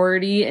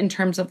priority in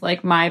terms of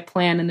like my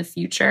plan in the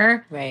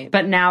future. Right.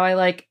 But now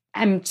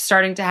I'm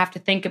starting to have to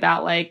think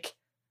about like,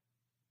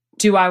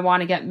 do I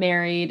want to get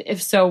married?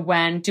 If so,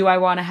 when? Do I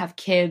want to have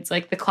kids?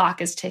 Like, the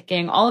clock is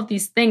ticking. All of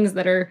these things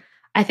that are,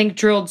 I think,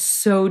 drilled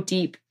so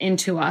deep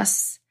into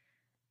us.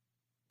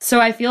 So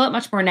I feel it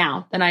much more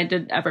now than I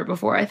did ever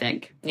before, I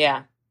think.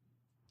 Yeah.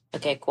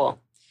 Okay, cool.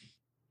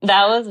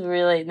 That was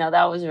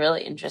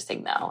really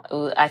interesting,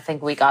 though. I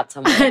think we got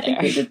somewhere there. I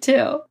think we did,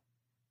 too.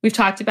 We've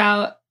talked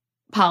about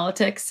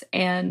politics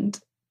and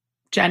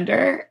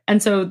gender.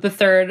 And so the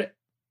third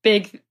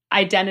big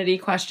identity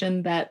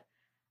question that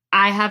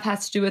I have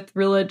has to do with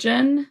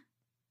religion.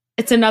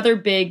 it's another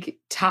big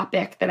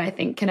topic that I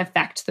think can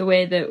affect the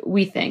way that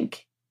we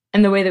think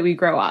and the way that we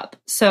grow up.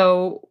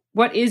 So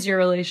what is your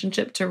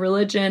relationship to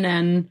religion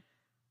and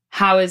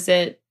how has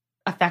it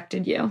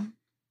affected you?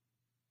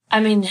 I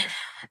mean,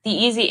 the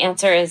easy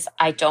answer is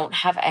I don't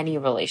have any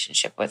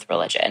relationship with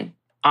religion,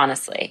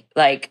 honestly.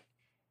 Like,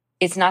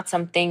 it's not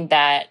something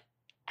that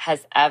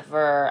has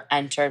ever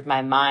entered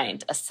my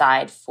mind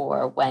aside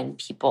for when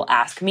people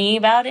ask me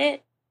about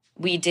it.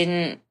 We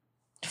didn't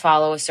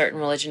follow a certain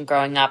religion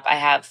growing up. I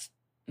have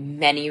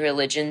many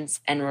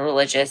religions and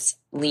religious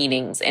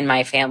leanings in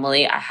my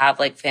family. I have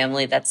like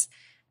family that's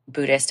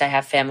Buddhist. I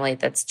have family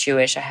that's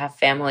Jewish. I have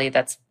family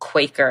that's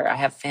Quaker. I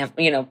have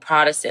family,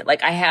 Protestant.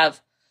 Like, I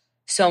have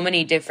so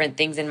many different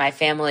things in my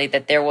family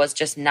that there was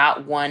just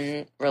not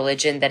one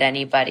religion that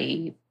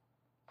anybody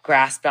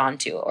grasped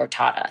onto or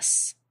taught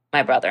us,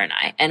 my brother and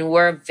I. And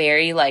we're a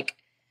very like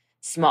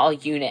small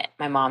unit.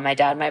 My mom, my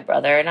dad, my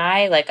brother, and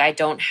I. Like, I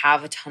don't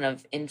have a ton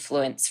of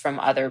influence from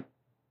other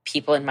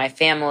people in my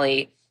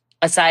family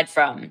aside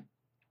from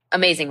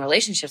amazing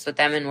relationships with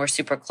them, and we're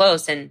super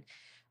close.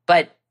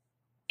 But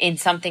in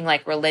something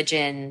like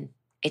religion,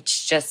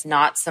 it's just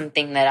not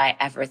something that I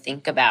ever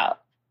think about.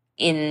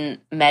 In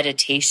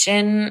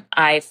meditation,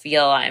 I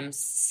feel I'm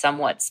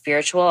somewhat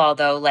spiritual,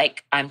 although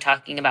like I'm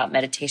talking about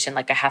meditation,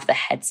 like I have the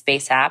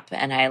Headspace app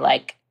and I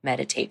like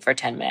meditate for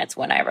 10 minutes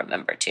when I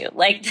remember to.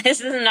 Like,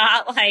 this is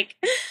not like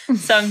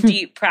some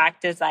deep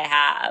practice I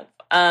have.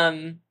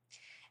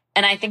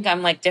 And I think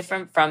I'm like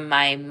different from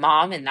my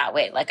mom in that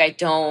way. Like, I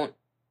don't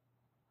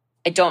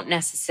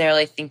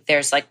necessarily think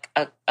there's like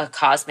a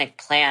cosmic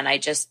plan. I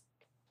just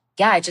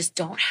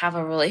don't have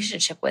a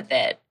relationship with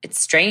it. It's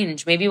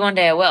strange. Maybe one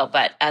day I will,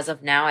 but as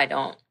of now, I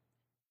don't.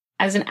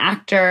 As an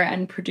actor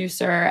and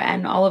producer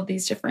and all of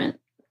these different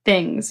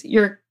things,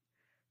 you're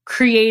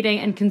creating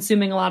and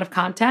consuming a lot of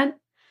content.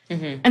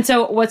 Mm-hmm. And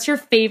so what's your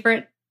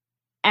favorite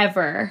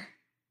ever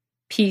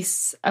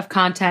piece of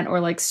content or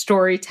like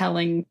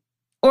storytelling,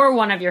 or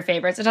one of your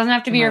favorites? It doesn't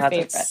have to be your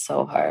favorite. That's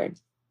so hard.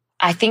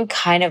 I think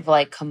kind of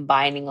like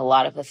combining a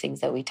lot of the things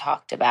that we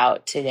talked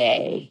about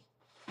today.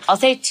 I'll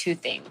say two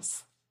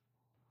things.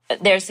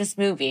 There's this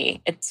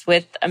movie. It's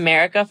with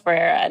America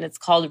Ferrera, and it's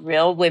called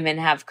Real Women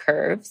Have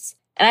Curves.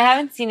 And I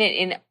haven't seen it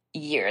in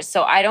years,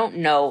 so I don't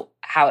know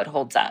how it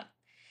holds up.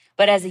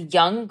 But as a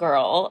young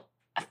girl,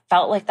 I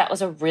felt like that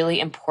was a really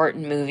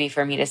important movie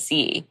for me to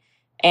see.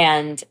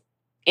 And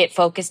it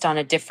focused on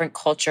a different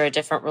culture, a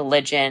different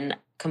religion,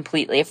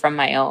 completely from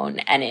my own.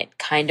 And it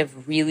kind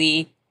of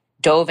really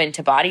dove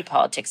into body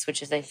politics,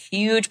 which is a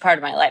huge part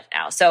of my life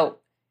now. So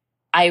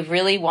I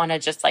really want to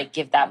just like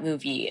give that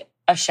movie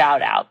a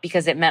shout out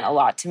because it meant a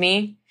lot to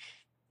me.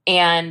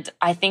 And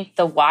I think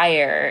The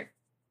Wire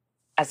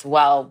as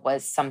well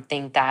was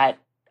something that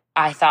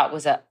I thought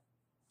was a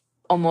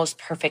almost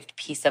perfect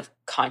piece of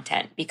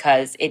content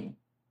because it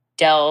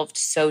delved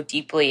so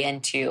deeply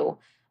into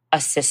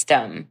a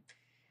system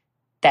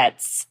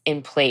that's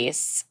in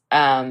place.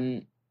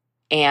 And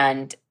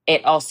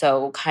it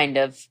also kind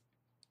of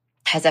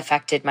has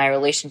affected my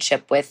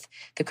relationship with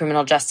the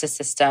criminal justice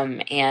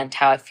system and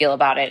how I feel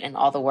about it and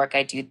all the work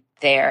I do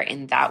there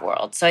in that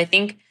world. So I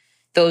think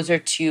those are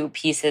two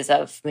pieces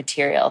of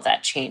material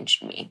that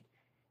changed me.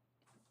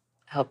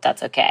 I hope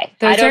that's okay.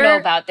 I don't know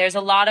about, there's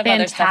a lot of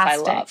other stuff I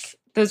love.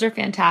 Those are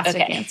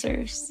fantastic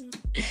answers.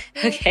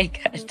 Okay,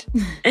 good.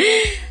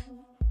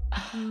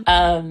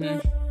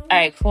 All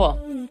right,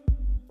 cool.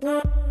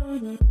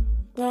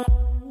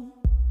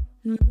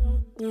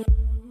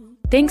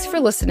 Thanks for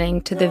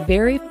listening to the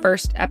very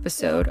first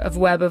episode of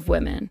Web of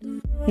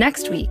Women.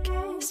 Next week,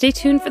 stay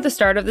tuned for the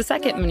start of the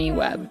second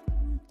mini-web.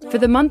 For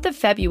the month of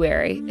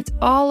February, it's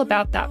all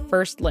about that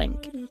first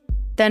link.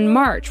 Then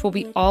March will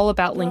be all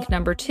about link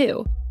number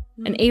 2,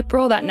 and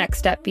April that next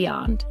step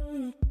beyond.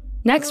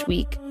 Next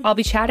week, I'll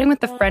be chatting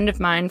with a friend of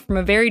mine from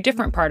a very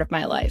different part of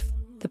my life,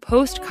 the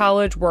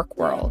post-college work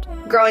world.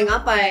 Growing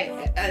up,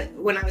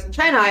 when I was in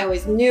China, I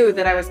always knew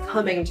that I was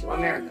coming to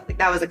America. Like,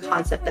 that was a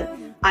concept that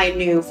I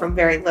knew from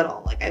very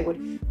little. Like, I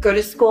would go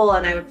to school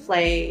and I would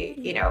play,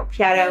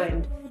 piano,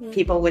 and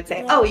people would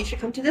say, oh, you should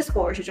come to this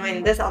school or you should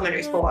join this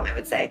elementary school. And I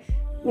would say,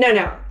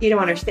 no, you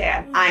don't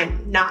understand.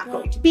 I'm not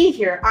going to be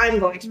here. I'm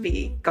going to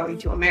be going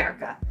to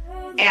America.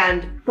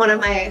 And one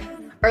of my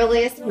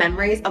earliest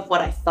memories of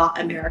what I thought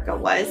America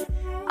was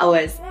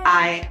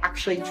I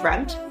actually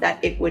dreamt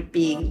that it would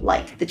be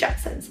like the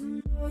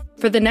Jetsons.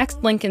 For the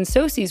next link in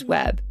Sosie's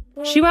web,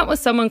 she went with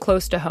someone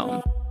close to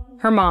home,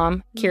 her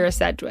mom, Kira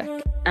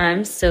Sedgwick.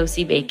 I'm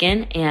Sosie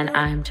Bacon, and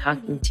I'm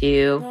talking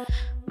to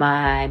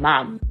my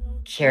mom,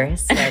 Kira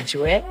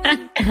Sedgwick.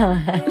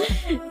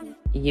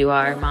 You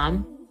are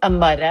Mom?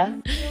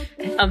 Amada.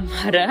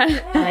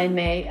 I'm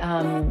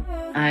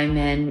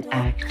an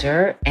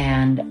actor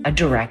and a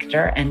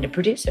director and a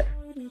producer.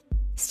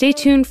 Stay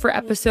tuned for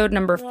episode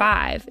number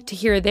 5 to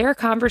hear their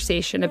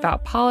conversation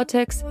about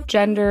politics,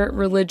 gender,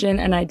 religion,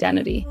 and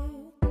identity.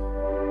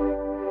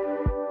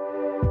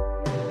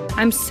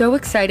 I'm so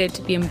excited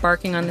to be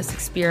embarking on this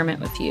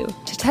experiment with you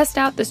to test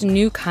out this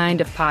new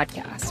kind of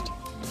podcast.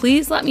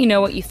 Please let me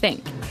know what you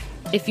think.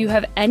 If you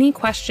have any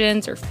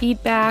questions or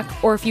feedback,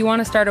 or if you want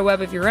to start a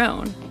web of your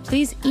own,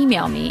 please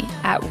email me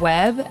at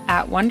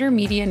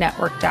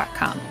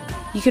web@wondermedianetwork.com.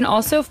 You can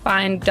also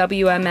find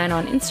WMN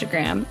on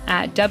Instagram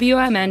at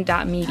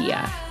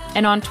wmn.media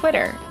and on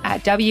Twitter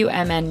at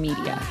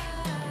WMNmedia.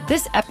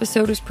 This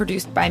episode was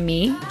produced by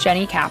me,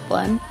 Jenny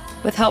Kaplan,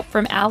 with help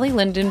from Allie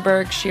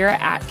Lindenberg, Shira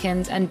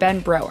Atkins, and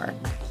Ben Brower.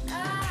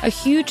 A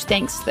huge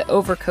thanks to the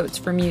Overcoats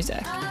for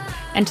music,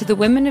 and to the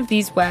women of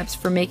these webs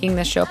for making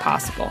this show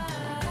possible.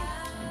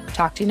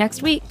 Talk to you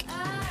next week.